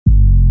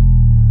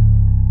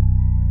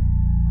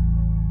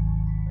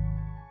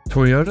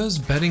Toyota's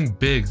betting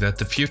big that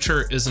the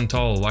future isn't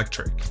all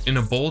electric. In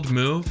a bold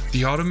move,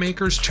 the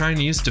automaker's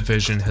Chinese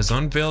division has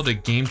unveiled a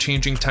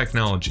game-changing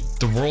technology,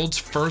 the world's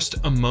first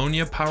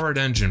ammonia-powered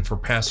engine for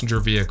passenger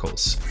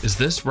vehicles. Is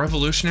this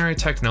revolutionary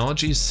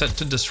technology set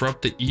to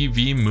disrupt the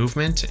EV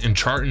movement and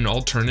chart an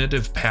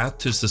alternative path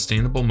to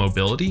sustainable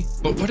mobility?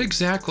 But what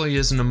exactly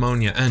is an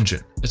ammonia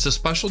engine? It's a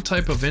special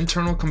type of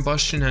internal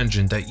combustion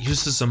engine that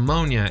uses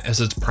ammonia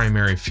as its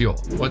primary fuel.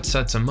 What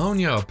sets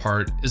ammonia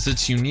apart is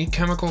its unique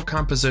chemical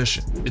composition.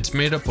 It's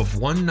made up of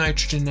one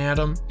nitrogen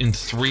atom and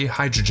 3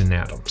 hydrogen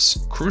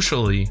atoms.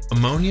 Crucially,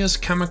 ammonia's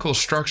chemical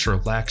structure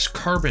lacks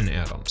carbon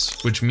atoms,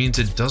 which means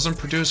it doesn't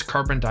produce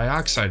carbon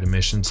dioxide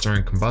emissions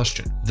during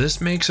combustion.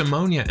 This makes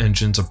ammonia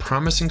engines a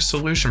promising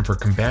solution for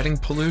combating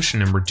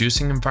pollution and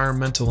reducing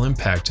environmental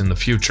impact in the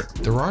future.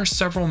 There are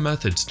several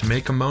methods to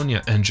make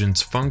ammonia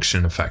engines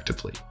function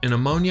effectively. An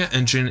ammonia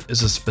engine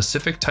is a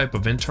specific type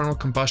of internal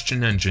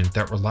combustion engine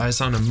that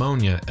relies on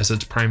ammonia as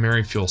its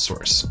primary fuel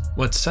source.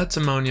 What sets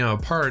ammonia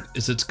apart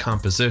is its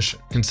composition,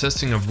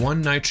 consisting of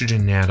 1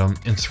 nitrogen atom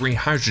and 3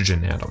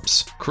 hydrogen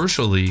atoms.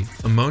 Crucially,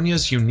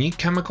 ammonia's unique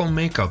chemical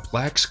makeup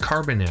lacks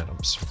carbon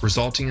atoms,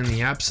 resulting in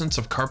the absence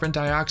of carbon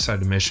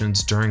dioxide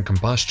emissions during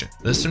combustion.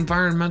 This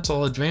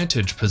environmental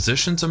advantage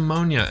positions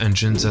ammonia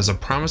engines as a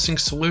promising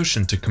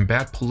solution to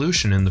combat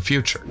pollution in the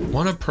future.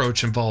 One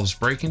approach involves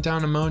breaking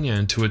down ammonia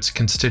into its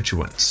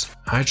constituents,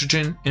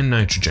 hydrogen and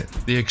nitrogen.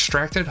 The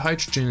extracted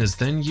hydrogen is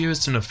then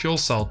used in a fuel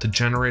cell to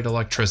generate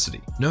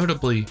electricity.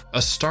 Notably,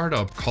 a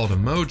startup called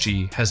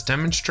Emoji has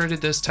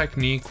demonstrated this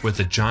technique with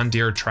a John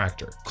Deere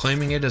tractor,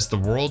 claiming it as the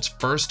world's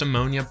first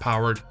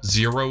ammonia-powered,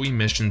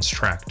 zero-emissions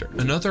tractor.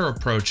 Another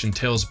approach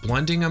entails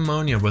blending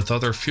ammonia with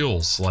other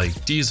fuels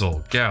like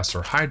diesel, gas,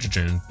 or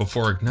hydrogen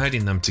before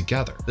igniting them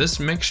together.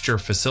 This mixture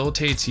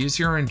facilitates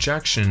easier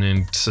injection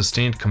and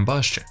sustained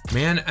combustion.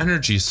 Man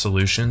Energy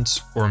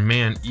Solutions, or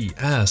Man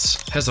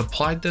ES, has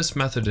applied this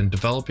method in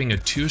developing a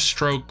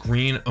 2-stroke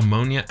green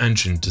ammonia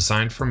engine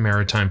designed for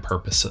maritime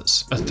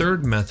purposes. A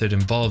third method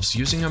involves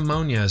using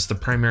ammonia as the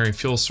primary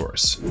fuel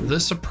source.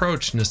 This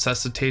approach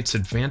necessitates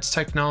advanced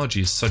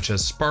technologies such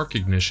as spark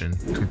ignition,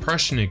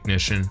 compression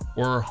ignition,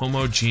 or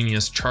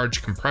homogeneous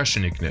charge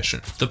compression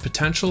ignition. The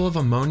potential of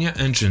ammonia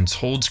engines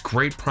holds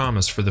great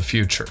promise for the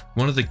future.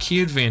 One of the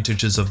key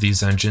advantages of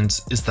these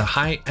engines is the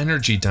high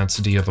energy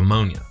density of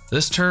ammonia.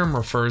 This term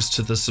refers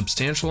to the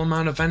substantial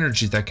amount of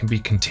energy that can be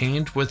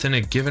contained within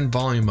a given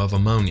volume of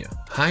ammonia.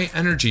 High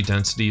energy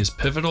density is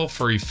pivotal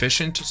for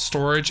efficient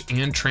storage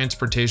and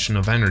transportation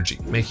of energy,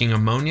 making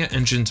ammonia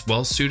engines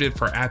well suited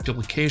for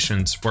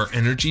applications where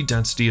energy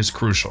density is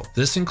crucial.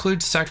 This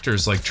includes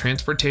sectors like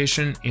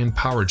transportation and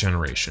power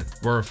generation,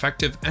 where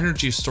effective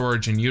energy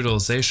storage and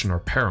utilization are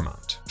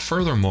paramount.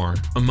 Furthermore,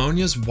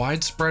 ammonia's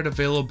widespread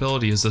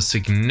availability is a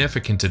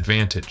significant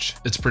advantage.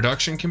 Its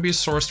production can be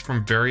sourced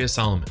from various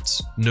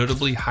elements,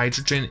 notably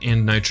hydrogen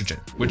and nitrogen,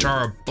 which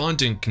are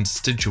abundant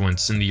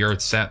constituents in the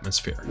Earth's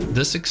atmosphere.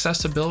 This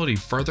accessibility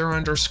further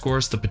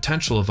underscores the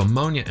potential of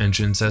ammonia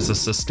engines as a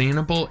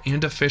sustainable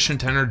and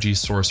efficient energy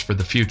source for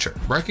the future.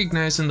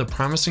 Recognizing the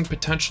promising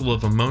potential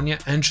of ammonia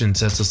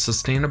engines as a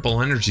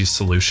sustainable energy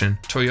solution,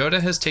 Toyota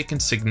has taken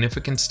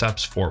significant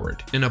steps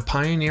forward. In a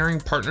pioneering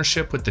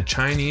partnership with the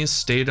Chinese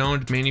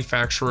state-owned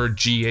manufacturer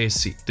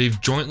GAC,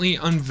 they've jointly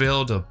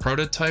unveiled a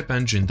prototype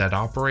engine that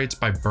operates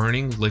by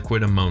burning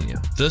liquid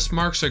ammonia. This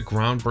marks a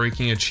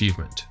groundbreaking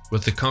achievement,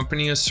 with the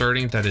company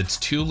asserting that its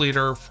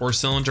 2-liter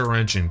 4-cylinder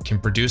engine can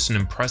produce an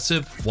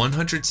impressive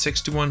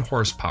 161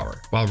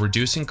 horsepower while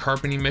reducing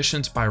carbon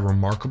emissions by a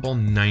remarkable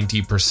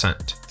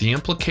 90%. The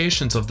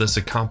implications of this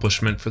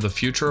accomplishment for the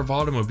future of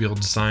automobile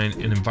design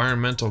and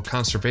environmental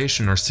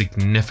conservation are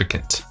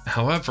significant.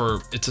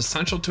 However, it's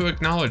essential to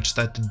acknowledge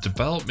that the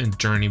development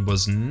journey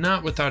was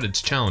not without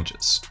its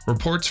challenges.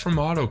 Reports from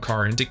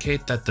Autocar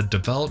indicate that the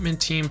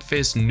development team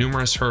faced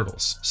numerous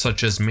hurdles,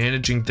 such as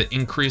managing the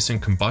increase in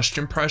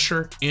combustion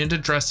pressure and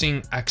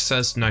addressing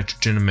excess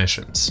nitrogen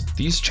emissions.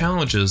 These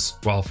challenges,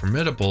 while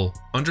formidable,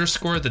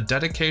 underscore the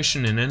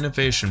dedication and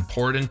innovation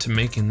poured into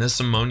making this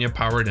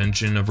ammonia-powered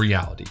engine a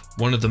reality.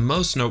 One of the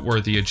most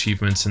noteworthy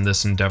achievements in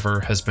this endeavor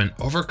has been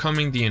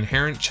overcoming the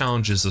inherent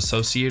challenges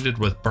associated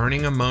with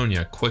burning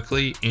ammonia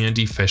quickly and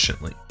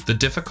efficiently. The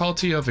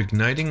difficulty of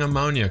igniting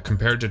ammonia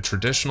compared to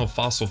traditional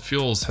fossil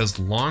fuels has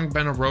long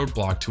been a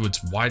roadblock to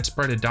its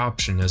widespread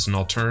adoption as an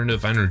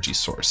alternative energy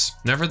source.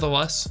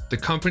 Nevertheless, the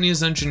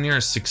company's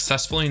engineers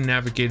successfully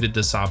navigated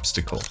this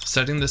obstacle,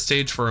 setting the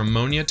stage for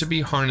ammonia to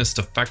be harnessed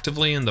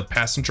effectively in the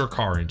passenger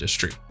car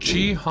industry.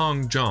 Chi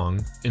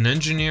Hong-jong, an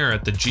engineer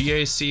at the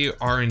GAC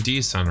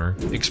R&D Center,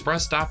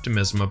 expressed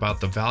optimism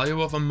about the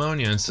value of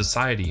ammonia in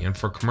society and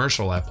for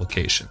commercial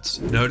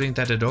applications, noting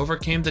that it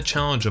overcame the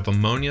challenge of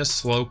ammonia's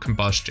slow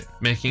combustion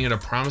combustion, making it a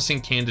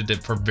promising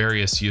candidate for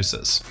various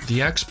uses.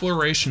 The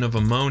exploration of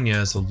ammonia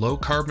as a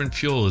low-carbon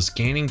fuel is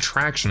gaining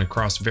traction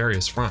across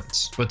various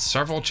fronts, but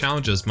several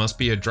challenges must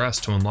be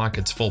addressed to unlock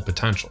its full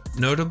potential.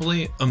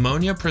 Notably,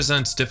 ammonia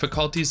presents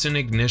difficulties in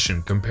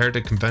ignition compared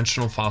to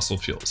conventional fossil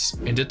fuels,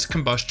 and its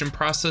combustion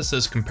process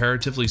is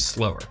comparatively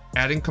slower,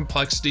 adding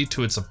complexity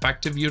to its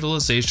effective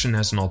utilization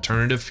as an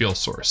alternative fuel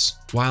source.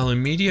 While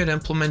immediate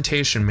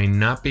implementation may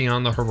not be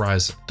on the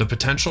horizon, the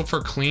potential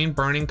for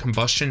clean-burning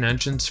combustion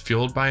engines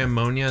fueled by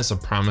ammonia is a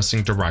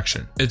promising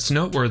direction. It's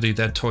noteworthy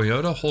that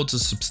Toyota holds a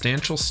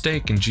substantial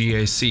stake in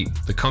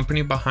GAC, the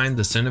company behind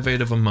this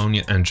innovative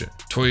ammonia engine.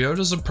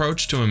 Toyota's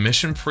approach to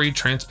emission-free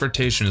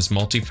transportation is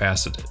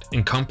multifaceted,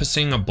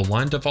 encompassing a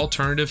blend of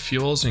alternative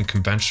fuels and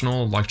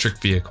conventional electric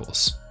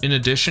vehicles. In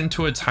addition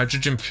to its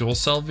hydrogen fuel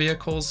cell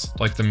vehicles,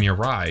 like the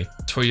Mirai,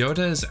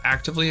 Toyota is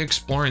actively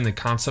exploring the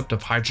concept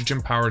of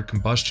hydrogen-powered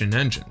combustion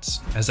engines,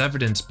 as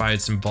evidenced by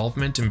its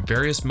involvement in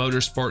various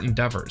motorsport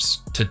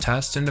endeavors to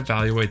test and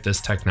evaluate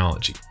this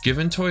technology.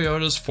 Given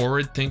Toyota's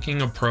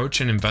forward-thinking approach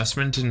and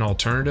investment in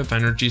alternative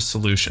energy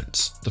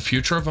solutions, the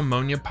future of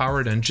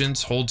ammonia-powered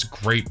engines holds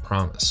great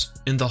promise.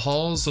 In the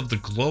halls of the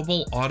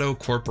Global Auto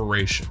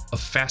Corporation, a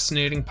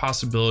fascinating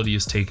possibility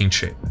is taking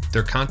shape.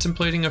 They're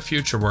contemplating a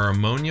future where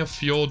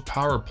ammonia-fueled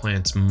power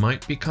plants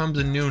might become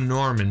the new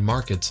norm in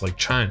markets like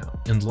China,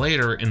 and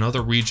later in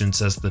other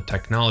regions as the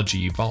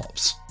technology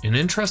evolves. An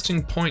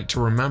interesting point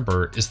to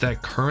remember is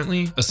that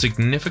currently a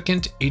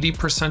significant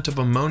 80% of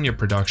ammonia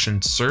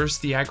production serves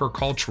the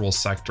agricultural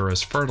sector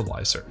as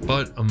fertilizer.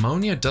 But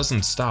ammonia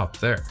doesn't stop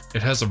there.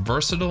 It has a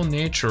versatile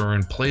nature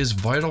and plays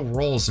vital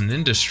roles in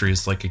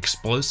industries like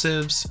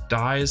explosives,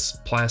 dyes,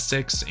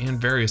 plastics,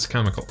 and various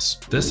chemicals.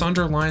 This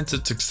underlines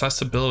its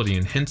accessibility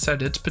and hints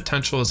at its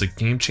potential as a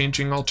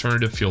game-changing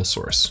alternative fuel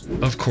source.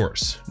 Of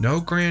course,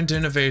 no grand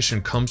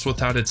innovation comes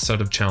without its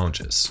set of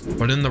challenges,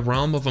 but in the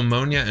realm of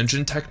ammonia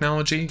engine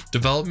technology,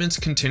 developments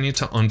continue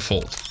to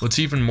unfold. What's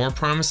even more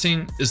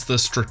promising is the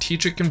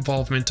strategic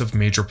involvement of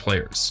major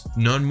players,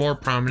 none more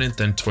prominent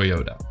than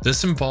Toyota.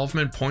 This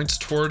involvement points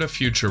toward a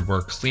future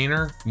where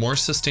cleaner, more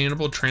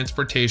sustainable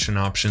transportation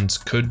options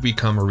could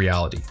become a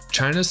reality.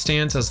 China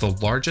stands as the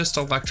largest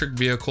electric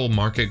vehicle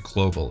market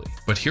globally,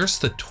 but here's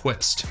the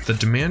twist. The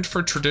demand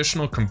for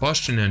traditional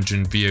combustion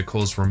engine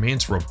vehicles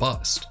remains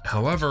robust.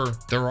 However,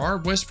 there are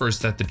whispers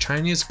that the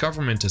Chinese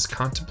government is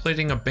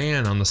contemplating a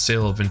ban on the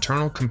sale of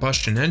internal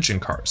combustion engine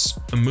cars,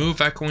 a move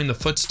echoing the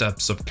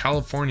footsteps of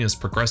California's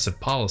progressive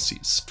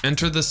policies.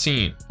 Enter the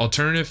scene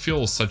alternative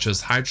fuels such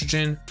as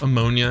hydrogen,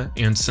 ammonia,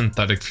 and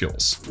synthetic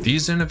fuels.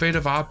 These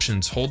innovative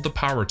options hold the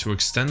power to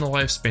extend the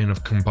lifespan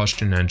of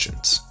combustion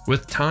engines.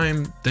 With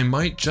time, they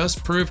might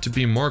just prove to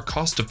be more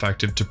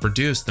cost-effective to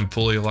produce than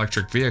fully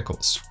electric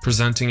vehicles,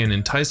 presenting an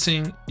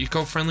enticing,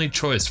 eco-friendly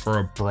choice for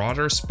a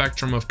broader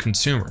spectrum of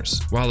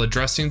consumers, while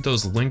addressing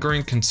those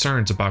lingering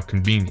concerns about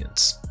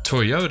convenience.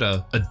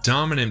 Toyota, a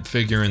dominant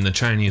figure in the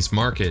Chinese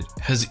market,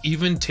 has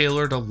even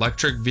tailored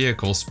electric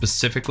vehicles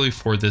specifically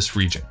for this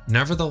region.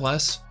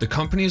 Nevertheless, the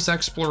company's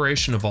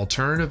exploration of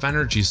alternative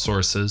energy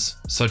sources,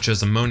 such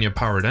as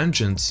ammonia-powered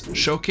engines,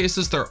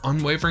 showcases their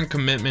unwavering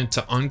commitment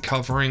to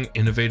uncovering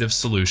innovative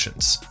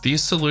solutions.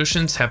 These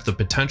solutions have the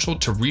potential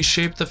to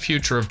reshape the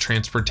future of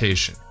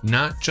transportation,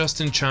 not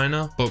just in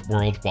China, but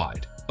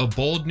worldwide. A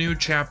bold new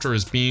chapter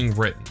is being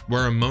written,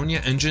 where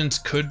ammonia engines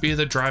could be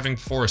the driving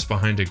force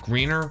behind a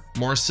greener,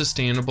 more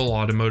sustainable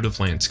automotive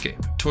landscape.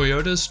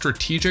 Toyota's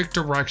strategic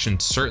direction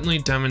certainly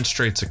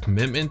demonstrates a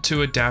commitment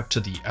to adapt to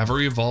the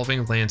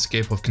ever-evolving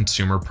landscape of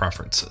consumer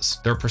preferences.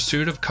 Their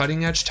pursuit of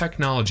cutting-edge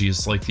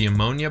technologies like the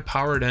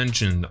ammonia-powered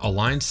engine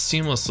aligns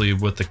seamlessly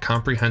with the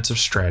comprehensive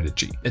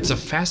strategy. It's a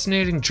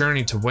fascinating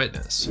journey to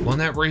witness, one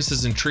that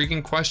raises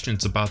intriguing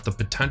questions about the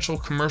potential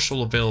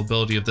commercial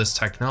availability of this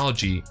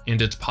technology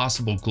and its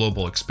possible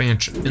global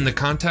expansion. In the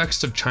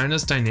context of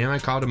China's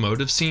dynamic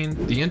automotive scene,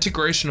 the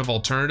integration of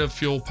alternative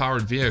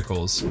fuel-powered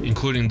vehicles,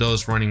 including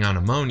those running on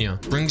ammonia,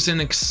 brings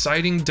an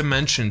exciting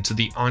dimension to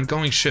the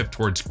ongoing shift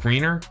towards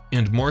greener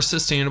and more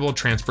sustainable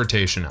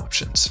transportation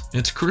options.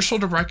 It's crucial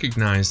to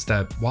recognize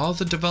that while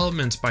the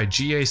developments by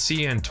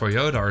GAC and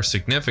Toyota are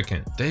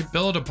significant, they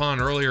build upon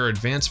earlier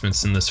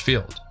advancements in this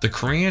field. The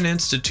Korean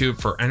Institute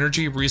for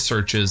Energy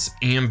Research's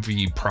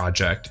AMV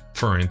project,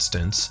 for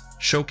instance,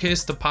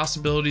 showcased the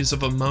possibilities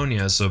of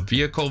ammonia as a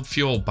vehicle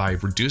fuel by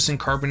reducing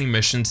carbon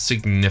emissions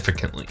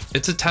significantly.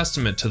 It's a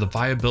testament to the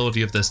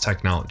viability of this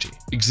technology.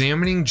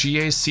 Examining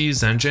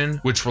GAC's engine,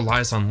 which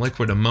relies on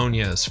liquid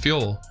ammonia as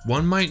fuel,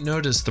 one might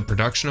notice the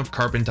production of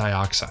carbon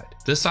dioxide.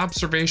 This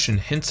observation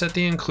hints at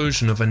the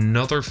inclusion of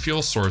another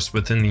fuel source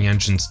within the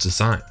engine's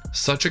design.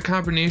 Such a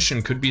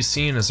combination could be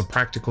seen as a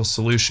practical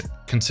solution,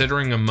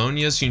 considering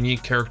ammonia's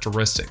unique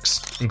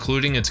characteristics,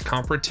 including its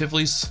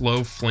comparatively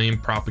slow flame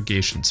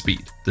propagation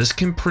speed. This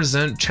can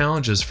present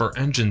challenges for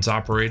engines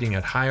operating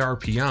at high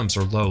RPMs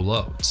or low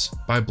loads.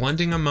 By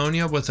blending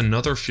ammonia with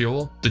another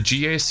fuel, the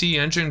GAC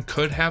engine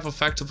could have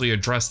effectively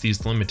addressed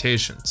these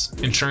limitations,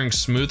 ensuring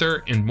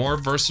smoother and more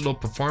versatile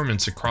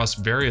performance across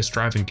various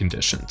driving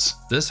conditions.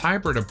 This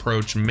hybrid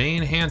approach may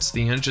enhance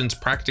the engine's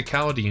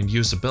practicality and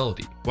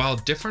usability, while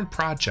different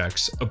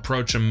projects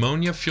approach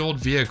ammonia-fueled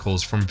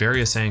vehicles from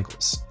various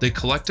angles. They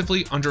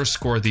collectively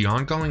underscore the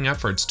ongoing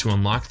efforts to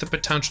unlock the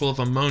potential of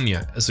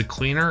ammonia as a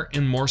cleaner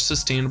and more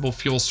sustainable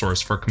fuel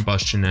source for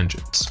combustion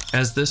engines.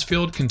 As this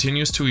field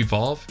continues to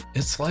evolve,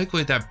 it's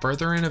likely that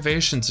further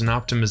innovations and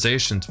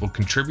optimizations will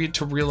contribute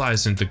to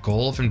realizing the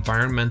goal of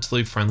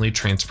environmentally friendly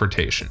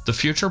transportation. The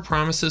future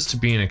promises to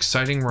be an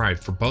exciting ride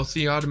for both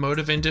the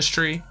automotive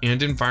industry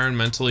and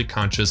environmentally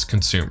conscious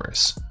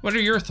consumers. What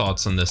are your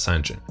thoughts on this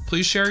engine?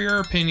 Please share your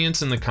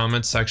opinions in the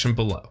comments section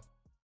below.